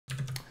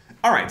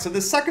All right, so the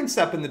second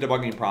step in the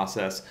debugging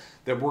process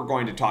that we're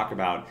going to talk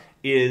about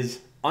is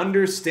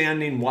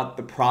understanding what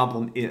the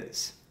problem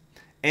is.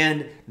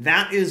 And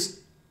that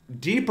is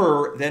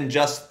deeper than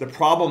just the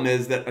problem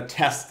is that a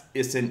test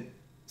isn't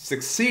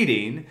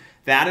succeeding.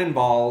 That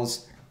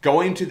involves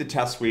going to the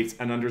test suites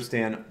and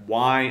understanding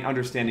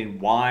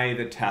why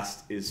the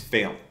test is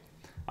failing.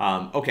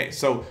 Okay,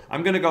 so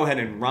I'm going to go ahead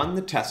and run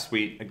the test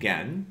suite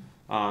again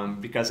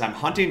because I'm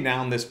hunting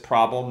down this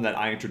problem that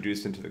I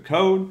introduced into the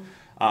code.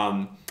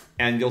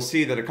 And you'll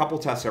see that a couple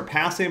tests are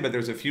passing, but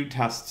there's a few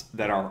tests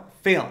that are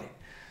failing.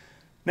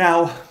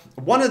 Now,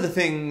 one of the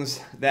things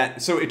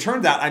so it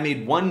turns out I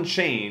made one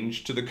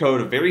change to the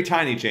code, a very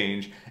tiny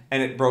change,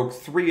 and it broke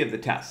 3 of the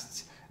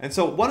tests. And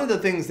so one of the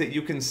things that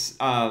you can,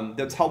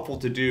 that's helpful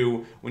to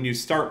do when you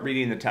start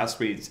reading the test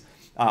suites,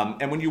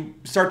 and when you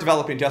start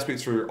developing test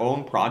suites for your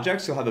own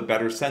projects, you'll have a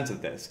better sense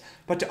of this.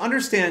 But to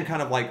understand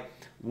kind of like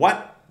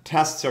what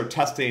tests are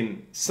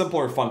testing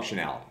simpler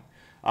functionality.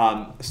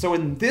 So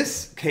in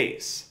this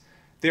case,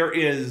 there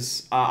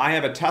is, I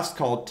have a test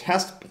called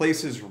test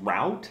places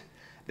route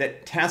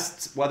that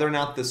tests whether or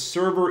not the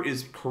server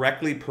is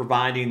correctly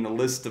providing the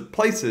list of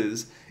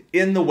places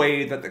in the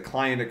way that the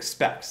client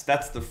expects.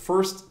 That's the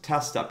first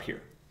test up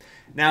here.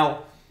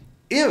 Now,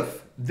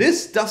 if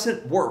this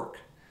doesn't work,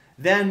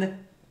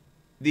 then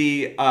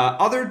the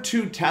other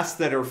 2 tests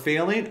that are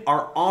failing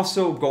are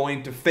also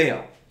going to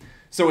fail.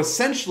 So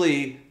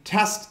essentially,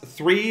 test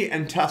 3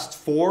 and test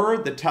 4,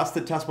 the test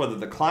that tests whether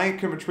the client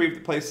can retrieve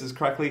the places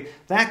correctly,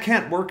 that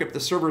can't work if the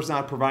server is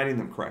not providing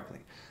them correctly.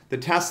 The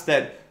test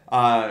that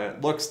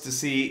looks to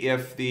see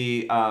if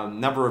the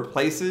number of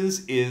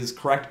places is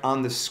correct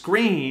on the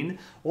screen,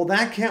 well,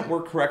 that can't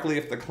work correctly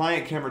if the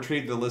client can't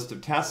retrieve the list of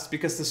tests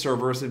because the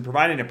server isn't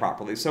providing it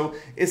properly. So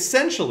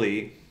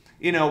essentially,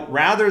 you know,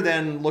 rather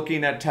than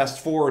looking at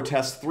test 4 or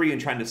test 3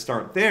 and trying to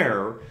start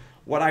there,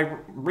 what I'm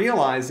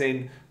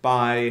realizing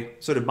by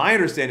sort of my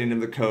understanding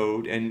of the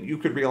code, and you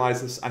could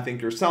realize this, I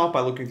think, yourself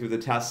by looking through the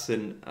tests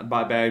and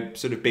by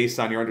sort of based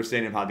on your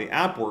understanding of how the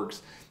app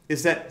works,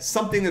 is that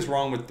something is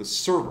wrong with the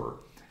server,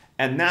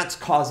 and that's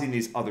causing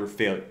these other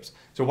failures.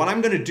 So what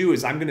I'm going to do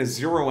is I'm going to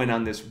zero in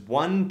on this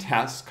one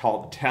test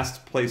called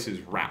test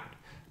places route.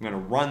 I'm going to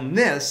run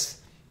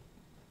this,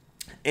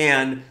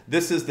 and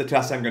this is the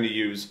test I'm going to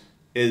use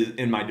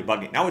in my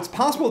debugging. Now, it's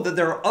possible that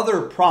there are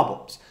other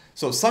problems.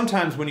 So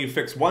sometimes when you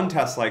fix one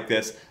test like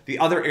this, the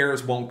other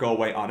errors won't go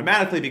away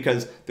automatically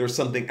because there's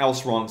something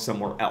else wrong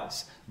somewhere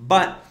else.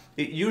 But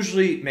it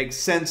usually makes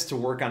sense to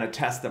work on a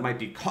test that might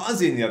be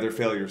causing the other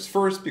failures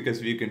first, because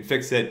if you can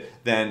fix it,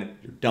 then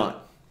you're done,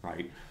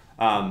 right?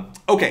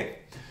 Okay,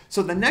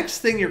 so the next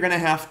thing you're going to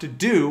have to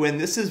do, and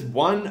this is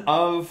one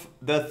of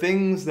the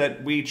things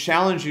that we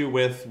challenge you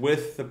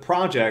with the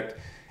project,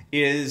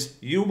 is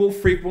you will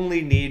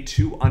frequently need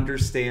to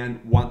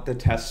understand what the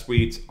test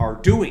suites are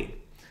doing.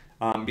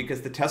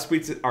 Because the test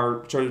suites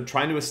are sort of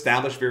trying to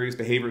establish various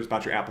behaviors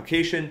about your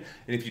application,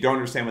 and if you don't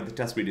understand what the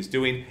test suite is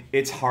doing,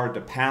 it's hard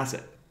to pass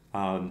it.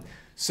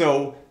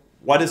 So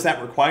what does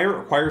that require? It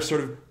requires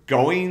sort of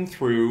going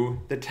through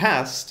the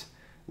test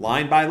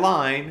line by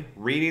line,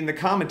 reading the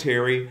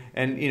commentary,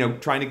 and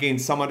trying to gain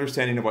some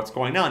understanding of what's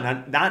going on.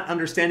 Now, that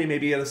understanding may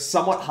be at a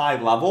somewhat high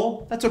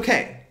level. That's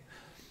okay.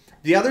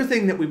 The other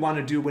thing that we want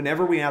to do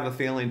whenever we have a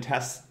failing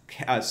test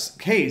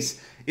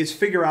case is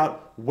figure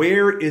out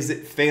where is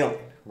it failing.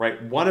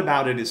 Right? What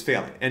about it is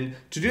failing? And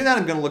to do that,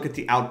 I'm going to look at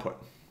the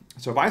output.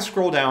 So if I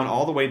scroll down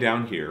all the way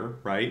down here,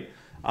 right,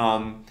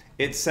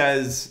 it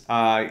says,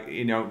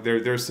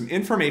 there's some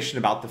information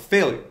about the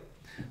failure.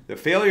 The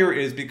failure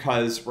is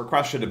because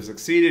request should have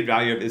succeeded,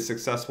 value of is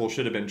successful,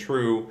 should have been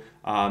true.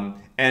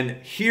 And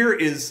here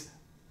is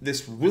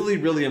this really,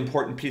 really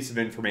important piece of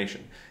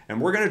information. And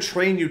we're going to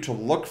train you to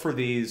look for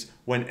these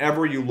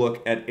whenever you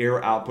look at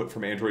error output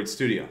from Android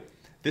Studio.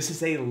 This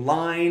is a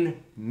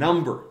line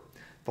number.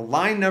 The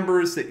line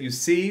numbers that you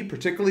see,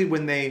 particularly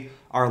when they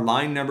are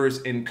line numbers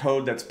in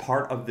code that's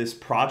part of this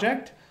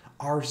project,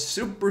 are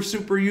super,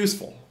 super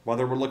useful.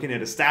 Whether we're looking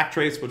at a stack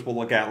trace, which we'll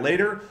look at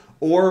later,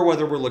 or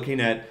whether we're looking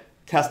at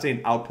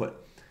testing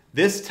output.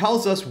 This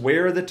tells us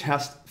where the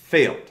test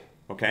failed,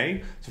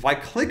 okay? So if I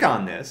click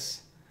on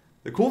this,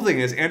 the cool thing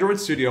is Android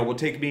Studio will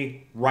take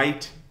me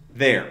right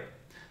there.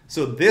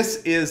 So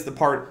this is the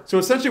part, so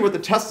essentially what the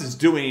test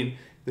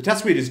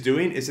suite is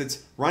doing is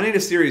it's running a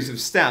series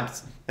of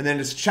steps and then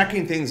it's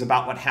checking things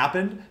about what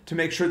happened to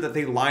make sure that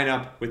they line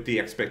up with the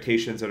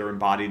expectations that are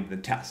embodied in the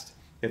test.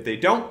 If they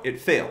don't,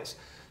 it fails.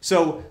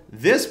 So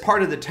this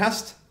part of the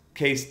test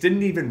case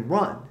didn't even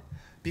run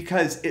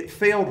because it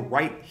failed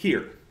right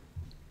here.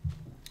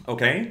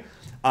 Okay?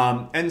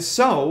 And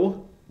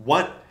so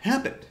what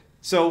happened?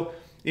 So,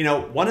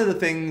 one of the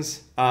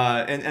things,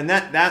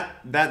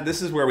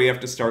 this is where we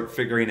have to start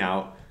figuring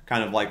out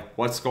kind of like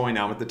what's going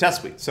on with the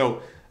test suite.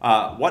 So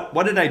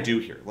what did I do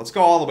here? Let's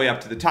go all the way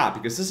up to the top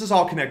because this is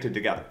all connected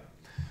together.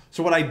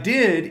 So what I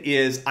did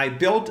is I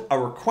built a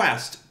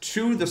request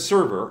to the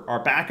server,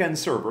 our backend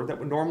server, that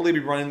would normally be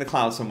running in the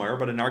cloud somewhere,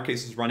 but in our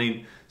case is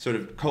running sort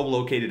of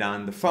co-located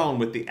on the phone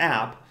with the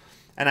app.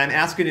 and I'm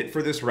asking it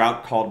for this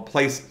route called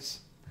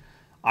places.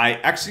 I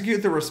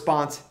execute the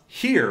response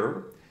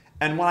here,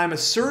 and what I'm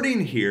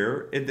asserting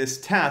here in this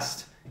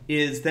test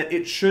is that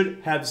it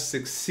should have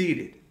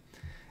succeeded.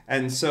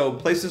 And so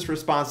places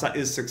response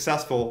is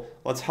successful.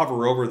 Let's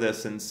hover over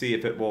this and see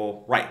if it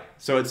will write.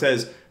 So it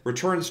says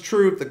returns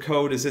true if the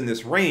code is in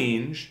this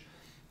range.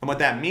 And what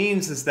that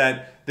means is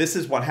that this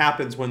is what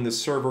happens when the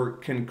server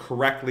can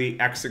correctly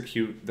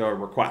execute the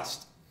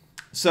request.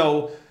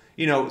 So,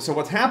 so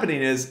what's happening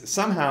is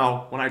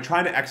somehow when I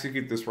try to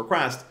execute this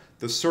request,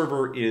 the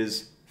server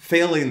is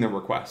failing the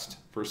request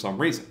for some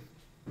reason.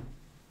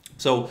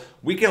 So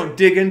we can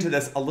dig into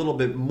this a little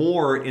bit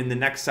more in the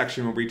next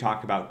section when we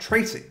talk about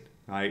tracing,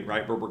 right?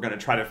 Where we're going to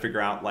try to figure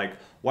out like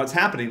what's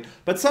happening.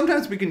 But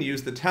sometimes we can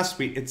use the test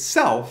suite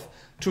itself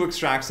to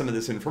extract some of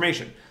this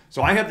information.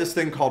 So I have this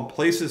thing called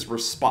places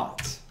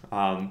response.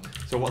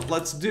 So what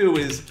let's do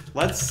is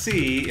let's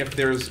see if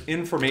there's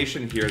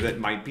information here that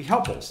might be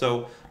helpful.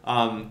 So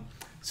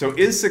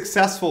is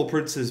successful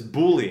produces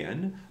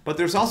Boolean, but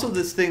there's also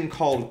this thing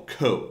called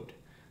code.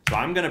 So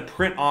I'm going to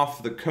print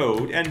off the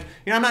code, and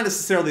I'm not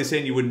necessarily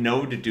saying you would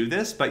know to do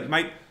this, but you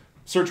might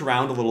search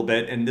around a little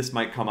bit, and this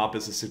might come up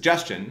as a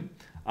suggestion.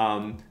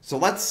 So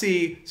let's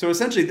see. So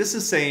essentially, this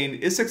is saying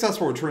is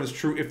successful returns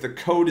true if the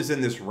code is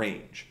in this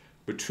range,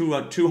 with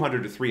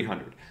 200 to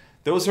 300.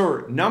 Those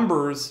are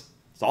numbers.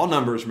 It's all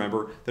numbers,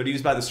 remember, that are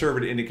used by the server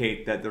to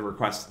indicate that the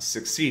request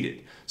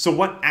succeeded. So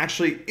what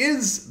actually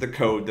is the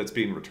code that's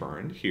being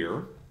returned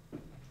here?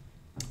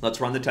 Let's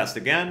run the test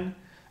again.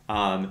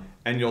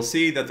 And you'll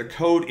see that the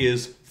code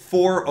is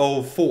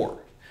 404.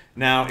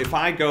 Now, if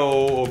I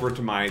go over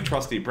to my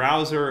trusty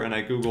browser and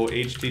I Google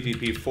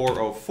HTTP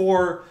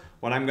 404,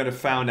 what I'm going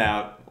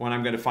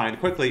to find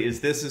quickly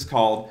is this is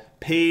called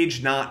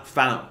page not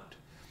found.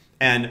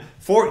 And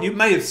you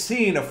might have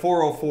seen a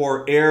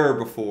 404 error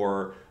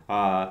before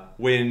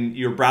when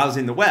you're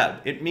browsing the web.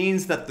 It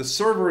means that the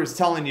server is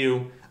telling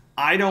you,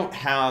 I don't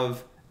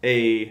have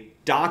a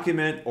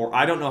document or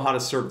I don't know how to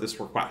serve this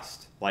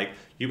request. Like,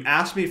 you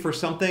asked me for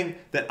something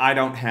that I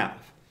don't have.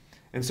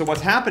 And so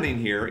what's happening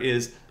here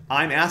is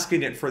I'm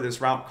asking it for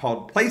this route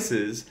called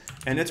places,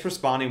 and it's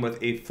responding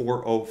with a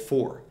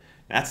 404.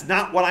 That's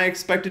not what I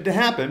expected to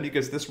happen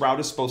because this route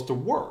is supposed to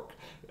work.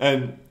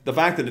 And the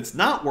fact that it's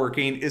not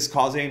working is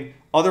causing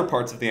other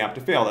parts of the app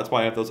to fail. That's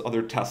why I have those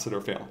other tests that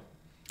are failing.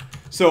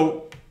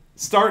 So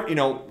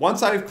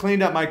once I've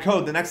cleaned up my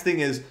code, the next thing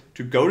is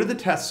to go to the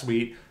test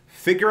suite,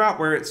 figure out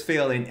where it's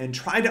failing, and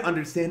try to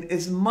understand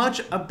as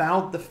much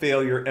about the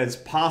failure as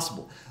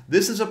possible.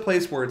 This is a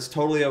place where it's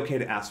totally okay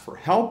to ask for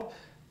help,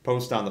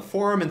 post on the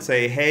forum and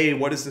say, hey,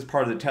 what is this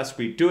part of the test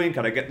suite doing?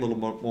 Could I get a little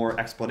more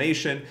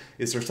explanation?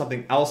 Is there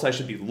something else I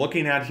should be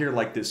looking at here,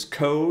 like this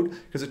code?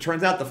 Because it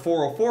turns out the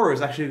 404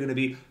 is actually going to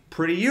be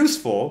pretty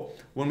useful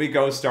when we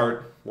go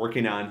start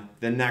working on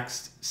the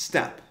next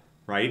step,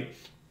 right?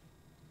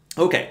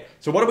 Okay,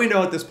 so what do we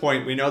know at this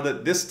point? We know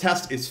that this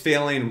test is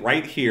failing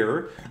right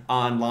here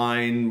on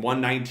line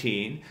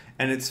 119,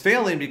 and it's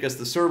failing because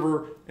the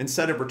server,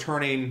 instead of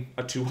returning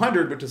a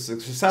 200, which is a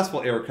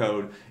successful error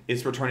code,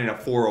 is returning a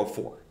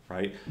 404,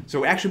 right?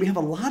 So actually we have a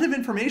lot of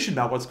information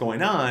about what's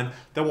going on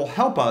that will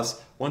help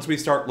us once we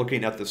start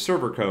looking at the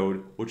server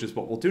code, which is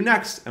what we'll do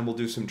next, and we'll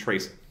do some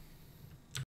tracing.